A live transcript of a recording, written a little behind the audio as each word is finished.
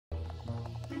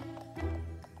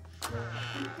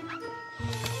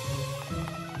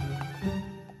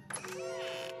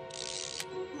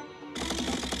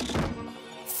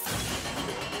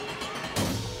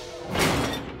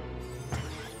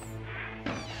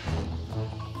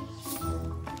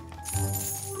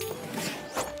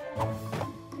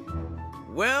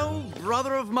Well,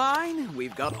 brother of mine,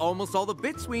 we've got almost all the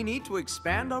bits we need to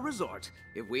expand our resort.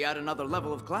 If we add another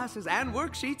level of classes and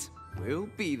worksheets, we'll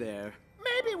be there.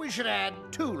 Maybe we should add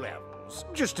 2 levels,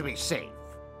 just to be safe.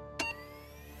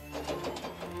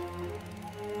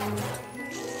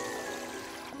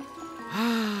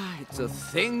 It's a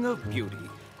thing of beauty.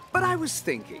 But I was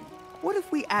thinking, what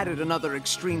if we added another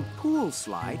extreme pool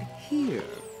slide here?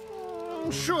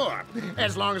 Sure,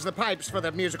 as long as the pipes for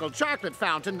the musical chocolate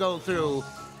fountain go through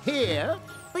here.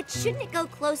 But shouldn't it go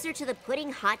closer to the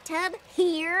pudding hot tub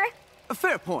here? A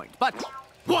fair point, but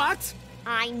what?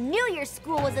 I knew your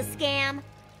school was a scam.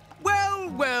 Well,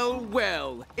 well,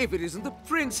 well. If it isn't the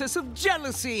Princess of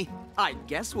Jealousy, I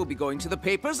guess we'll be going to the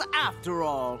papers after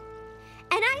all.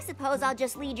 And I suppose I'll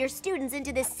just lead your students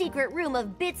into this secret room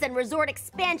of bits and resort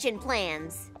expansion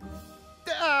plans.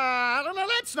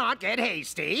 Let's not get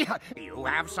hasty. You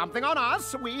have something on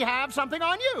us, we have something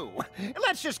on you.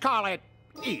 Let's just call it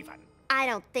even. I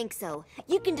don't think so.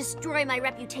 You can destroy my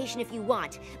reputation if you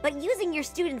want, but using your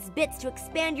students' bits to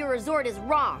expand your resort is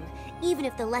wrong, even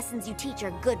if the lessons you teach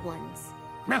are good ones.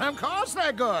 Of course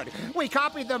they're good. We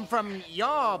copied them from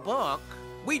your book.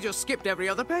 We just skipped every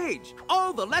other page.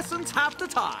 All the lessons half the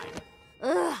time.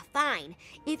 Ugh, fine.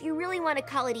 If you really want to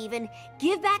call it even,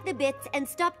 give back the bits and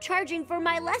stop charging for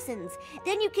my lessons.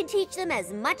 Then you can teach them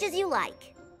as much as you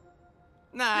like.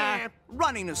 Nah,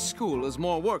 running a school is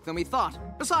more work than we thought.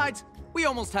 Besides, we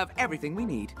almost have everything we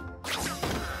need.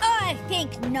 I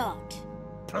think not.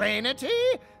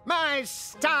 Plainity? My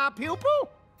star pupil?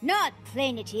 Not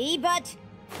plainity, but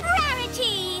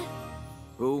rarity!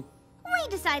 Who? We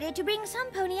decided to bring some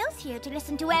pony else here to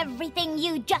listen to everything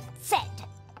you just said.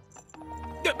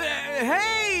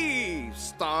 Hey,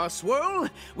 Star Swirl!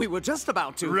 We were just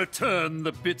about to... Return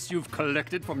the bits you've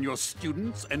collected from your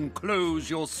students and close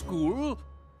your school?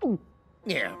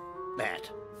 Yeah, that.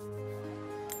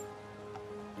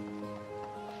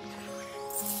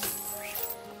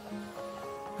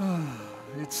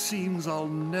 It seems I'll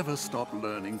never stop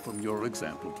learning from your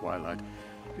example, Twilight.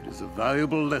 It is a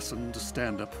valuable lesson to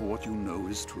stand up for what you know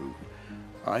is true.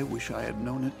 I wish I had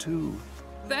known it too.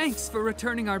 Thanks for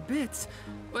returning our bits.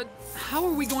 But how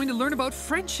are we going to learn about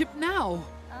friendship now?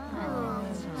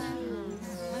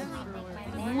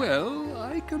 Well,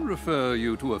 I can refer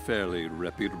you to a fairly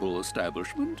reputable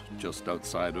establishment just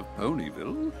outside of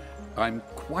Ponyville. I'm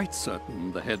quite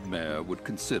certain the head mayor would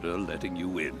consider letting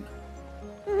you in.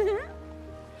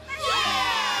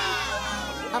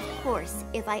 Of course,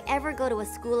 if I ever go to a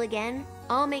school again,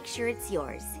 I'll make sure it's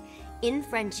yours. In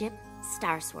friendship,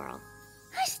 Star Swirl.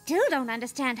 I still don't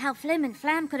understand how Flim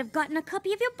Flam could have gotten a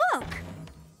copy of your book.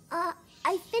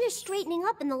 I finished straightening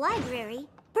up in the library.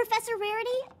 Professor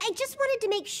Rarity, I just wanted to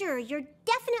make sure you're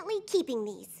definitely keeping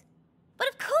these. But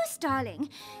of course, darling.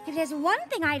 If there's one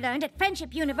thing I learned at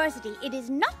Friendship University, it is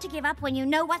not to give up when you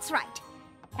know what's right.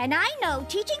 And I know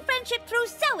teaching friendship through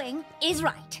sewing is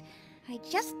right. I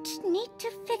just need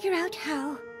to figure out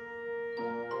how.